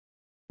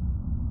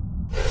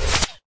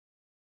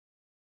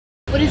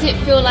What does it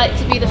feel like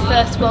to be the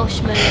first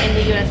Welshman in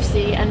the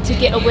UFC and to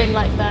get a win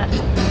like that?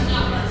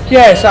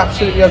 Yeah, it's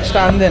absolutely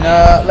outstanding.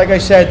 Like I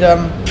said,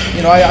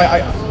 you know,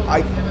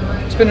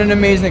 it's been an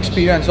amazing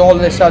experience. All of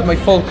this, my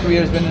full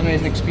career has been an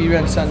amazing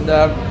experience, and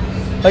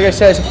like I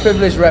said, it's a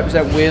privilege to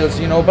represent Wales.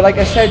 You know, but like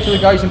I said to the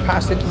guys in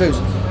past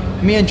interviews,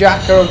 me and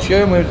Jack are out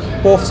here, and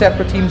we're both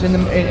separate teams in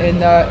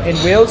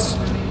Wales.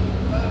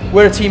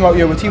 We're a team out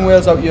here, we're Team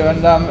Wales out here,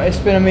 and it's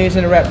been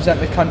amazing to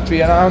represent the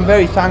country, and I'm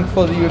very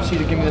thankful to the UFC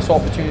to give me this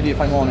opportunity, if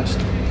I'm honest.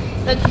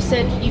 Like you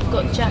said, you've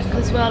got Jack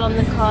as well on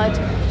the card.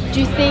 Do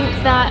you think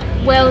that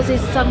Wales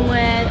is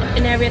somewhere,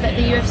 an area that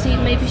the UFC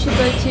maybe should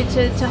go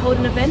to hold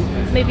an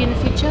event, maybe in the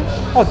future?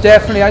 Oh,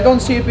 definitely. I don't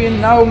see it being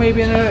now,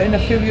 maybe in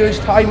a few years'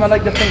 time. I'd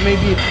like to think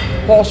maybe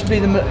possibly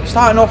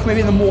starting off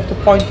maybe in the Motor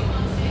Point.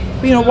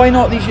 But, you know, why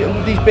not these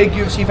big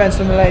UFC events,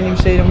 the Millennium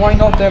Stadium? Why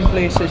not them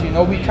places? You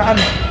know, we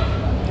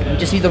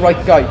just need the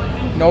right guy.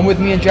 You know, and with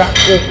me and Jack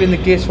opening the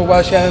gates for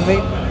Welsh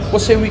MMA, we'll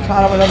say we can't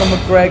have another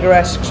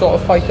McGregor-esque sort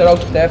of fighter out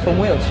there from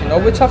Wales. You know,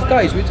 we're tough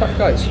guys. We're tough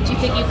guys. Do you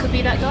think you could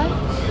be that guy?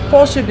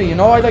 Possibly. You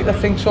know, I'd like to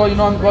think so. You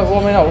know, what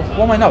am I now?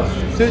 What am I now?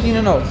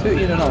 13-0.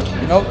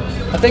 13-0. You know,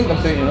 I think I'm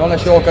 13-0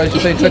 unless your guys are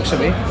playing tricks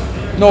with me.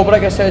 No, but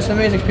like I said, it's an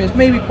amazing experience.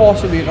 Maybe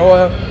possibly. You know,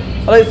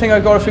 I like to think I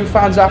got a few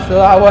fans after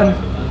that one.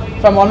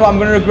 If I'm going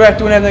to regret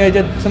doing everything I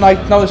did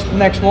tonight. Now it's the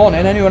next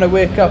morning. Anyway, when I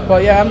wake up.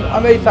 But yeah,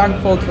 I'm very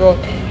thankful for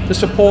the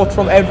support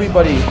from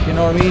everybody, you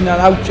know what I mean, and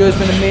out here's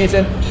been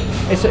amazing.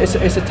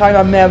 It's a time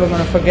I'm never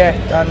going to forget,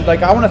 and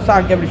like I want to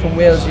thank everybody from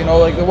Wales, you know,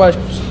 like the Welsh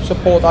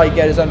support I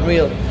get is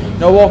unreal. You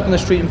know, walking the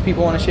street and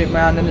people want to shake my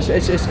hand, and it's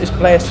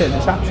blessing,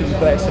 it's absolutely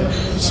blessing.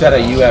 You set a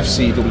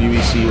UFC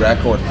WEC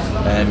record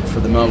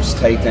for the most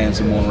takedowns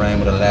in one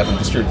round with 11.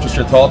 Just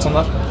your thoughts on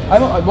that?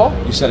 I what?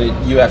 You set a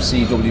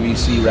UFC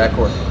WEC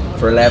record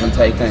for 11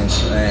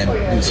 takedowns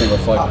in a single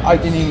fight. I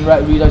didn't even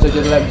realise I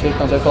did 11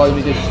 takedowns, I thought I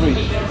only did 3.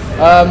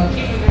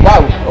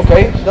 Wow,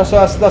 okay, that's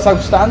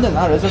outstanding.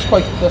 That is. That's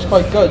quite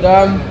good.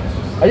 I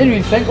didn't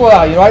really think about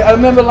that. You know, I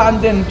remember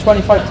landing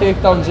 25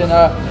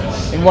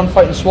 takedowns in one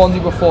fight in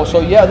Swansea before. So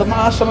yeah,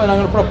 that's something I'm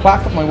going to put a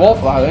plaque up my wall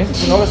for that. I think.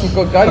 You know, there's some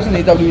good guys in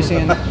the WEC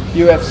and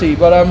UFC.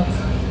 But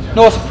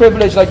no, it's a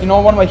privilege. Like, you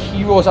know, one of my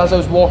heroes as I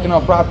was walking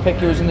out, Brad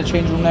Pickett was in the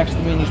change room next to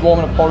me, and he's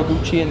warming up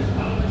Poragucci,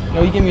 and you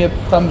know, he gave me a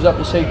thumbs up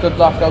to say good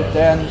luck out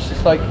there, and it's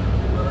just like,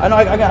 I know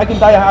I can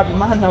die a happy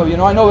man now. You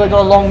know, I know I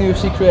got a long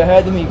UFC career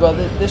ahead of me, but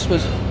this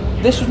was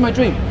my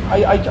dream.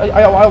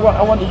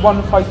 I wanted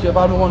one fight here.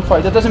 I've had one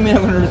fight. That doesn't mean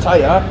I'm going to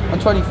retire. I'm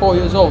 24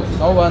 years old, you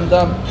know, and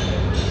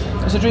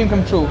it's a dream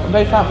come true. I'm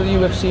very thankful to the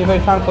UFC. I'm very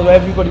thankful to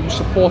everybody who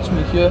supports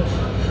me here.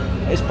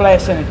 It's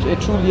blessing. It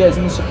truly is,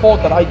 and the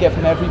support that I get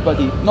from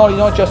everybody,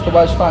 not just the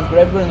Welsh fans, but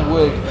everyone in the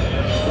world,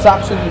 it's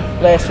absolutely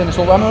blessing.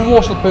 So I'm an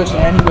emotional person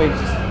anyway.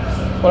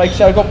 But like I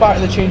said, I got back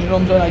in the changing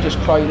rooms and I just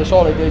cried. That's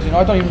all I did. You know,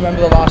 I don't even remember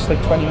the last like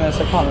 20 minutes.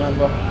 I can't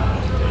remember.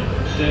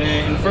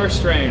 In the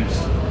first round,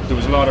 there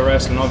was a lot of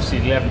wrestling, obviously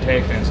 11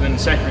 takedowns, and then the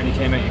second round he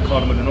came out, you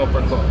caught him with an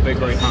uppercut, a big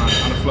right hand,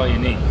 and a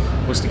flying knee.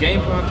 Was the game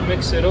plan to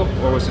mix it up,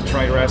 or was it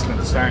try wrestling at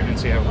the start and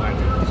see how it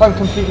went? If I'm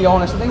completely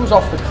honest, I think it was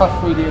off the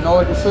cuff really, you know,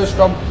 like the first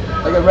round,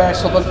 like I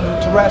wrestled, but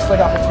to wrestle like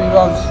after 3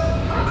 rounds,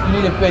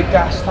 you need a big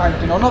gas tank,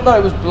 you know, not that I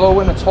was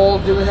blowing at all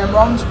doing them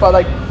rounds, but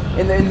like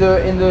in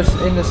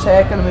the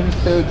second and maybe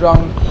third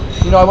round,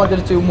 you know, I wanted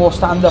to do more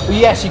stand-up. But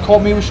yes, he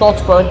caught me with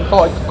shots, but I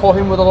thought I caught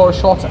him with a lot of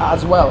shots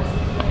as well.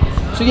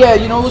 So yeah,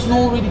 you know, there was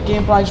no really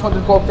game plan. I just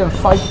wanted to go out there and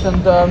fight,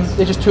 and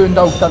it just turned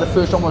out that the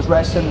first round was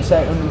wrestling, the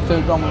second and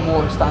third round were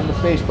more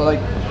stand-up based. But like,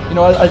 you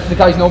know, the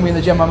guys know me in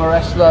the gym, I'm a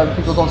wrestler, and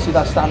people don't see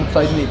that stand-up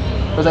side of me,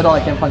 because I don't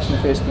like getting punched in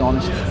the face, to be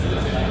honest.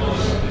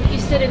 You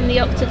said in the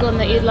octagon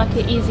that you'd like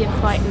an easier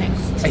fight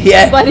next.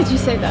 Yeah. Why did you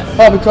say that?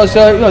 Oh, because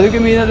you know, they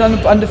give me an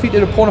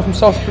undefeated opponent from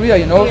South Korea,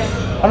 you know.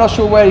 Yeah. I'm not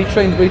sure where he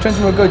trains, but he trains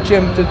in a good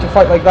gym to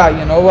fight like that,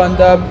 you know. And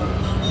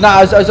nah,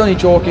 I was only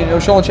joking. You know,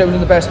 Sean Shea was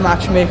one of the best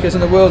matchmakers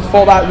in the world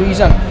for that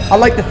reason. I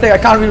like to think, I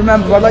can't really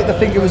remember, but I like to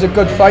think it was a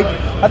good fight.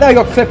 I think I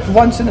got clipped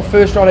once in the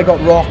first round. I got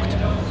rocked.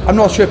 I'm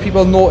not sure if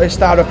people noticed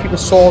that or if people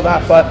saw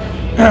that, but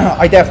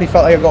I definitely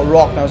felt like I got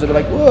rocked. And I was a bit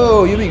like,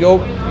 whoa, here we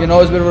go. You know,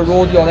 it was a bit of a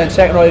rodeo. And then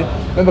second round,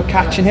 I remember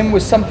catching him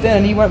with something,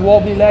 and he went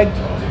wobbly legged.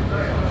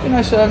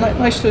 Nice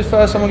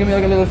for someone give me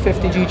like a little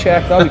 50G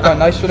check. That'd be quite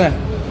nice, wouldn't it?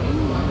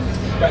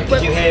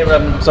 Could you hear?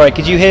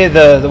 Could you hear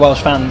the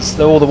Welsh fans,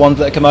 all the ones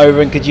that come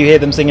over, and could you hear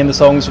them singing the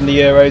songs from the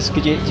Euros?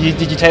 Did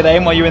you take that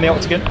in while you were in the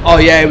octagon? Oh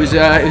yeah, it was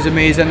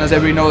amazing. As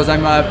everybody knows,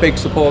 I'm a big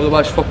supporter of the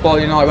Welsh football.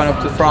 You know, I went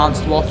up to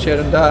France to watch it,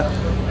 and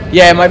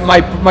yeah,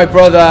 my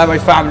brother, my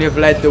family have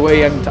led the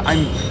way, and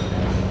I'm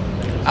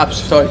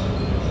absolutely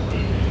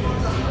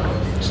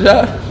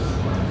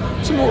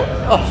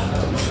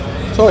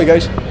sorry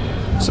guys,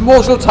 it's an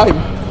emotional time.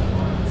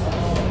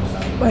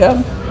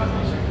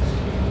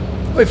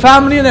 My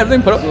family and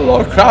everything put up with a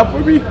lot of crap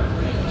with me.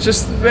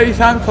 Just very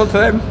thankful to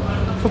them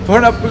for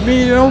putting up with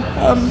me, you know.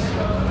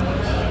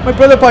 My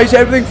brother buys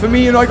everything for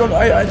me, you know.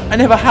 I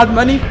never had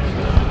money,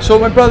 so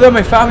my brother and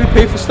my family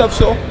pay for stuff.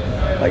 So,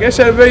 like I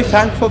said, I'm very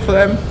thankful for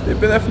them. They've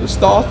been there from the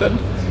start, and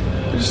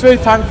I'm just very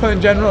thankful in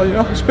general, you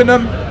know. It's been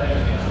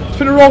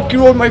been a rocky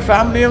road with my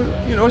family.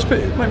 You know, it's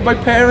been my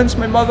parents,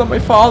 my mother, my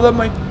father,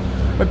 my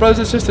brothers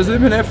and sisters. They've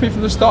been there for me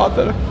from the start.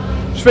 That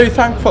I'm just very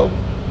thankful.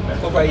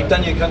 Well, Ray, you've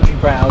done your country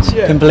proud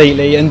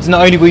completely, and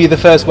not only were you the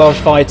first Welsh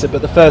fighter,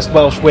 but the first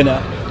Welsh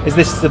winner. Is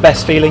this the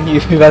best feeling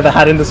you've ever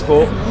had in the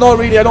sport? Not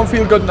really. I don't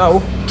feel good now.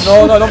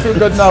 No, I don't feel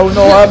good now.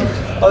 No,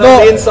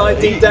 the inside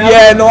deep down.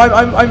 Yeah, no,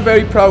 I'm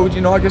very proud. You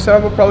know, like I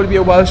said, I'm proud to be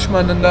a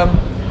Welshman, and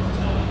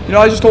you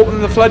know, I just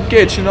opened the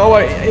floodgates. You know,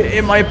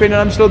 in my opinion,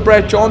 I'm still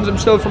Brett Johns. I'm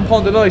still from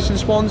Pondylice in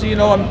Swansea. You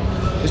know,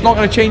 it's not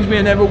going to change me.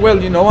 I never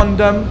will. You know, and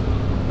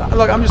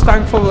like I'm just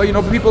thankful. You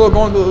know, people are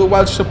going to the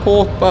Welsh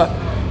support, but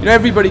you know,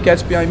 everybody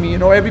gets behind me. You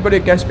know, everybody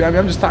gets behind me.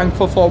 I'm just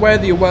thankful for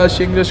whether you're Welsh,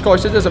 English,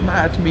 Scottish. It doesn't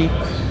matter to me.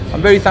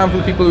 I'm very thankful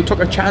to people who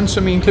took a chance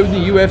on me, including the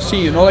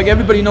UFC. You know, like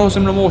everybody knows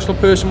I'm an emotional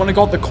person. When I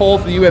got the call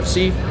for the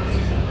UFC,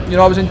 you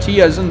know, I was in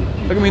tears, and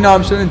look at me now.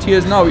 I'm still in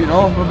tears now. You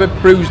know, I'm a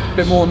bit bruised, a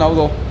bit more now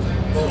though.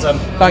 Well done.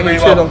 Thank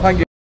you, Thank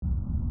you.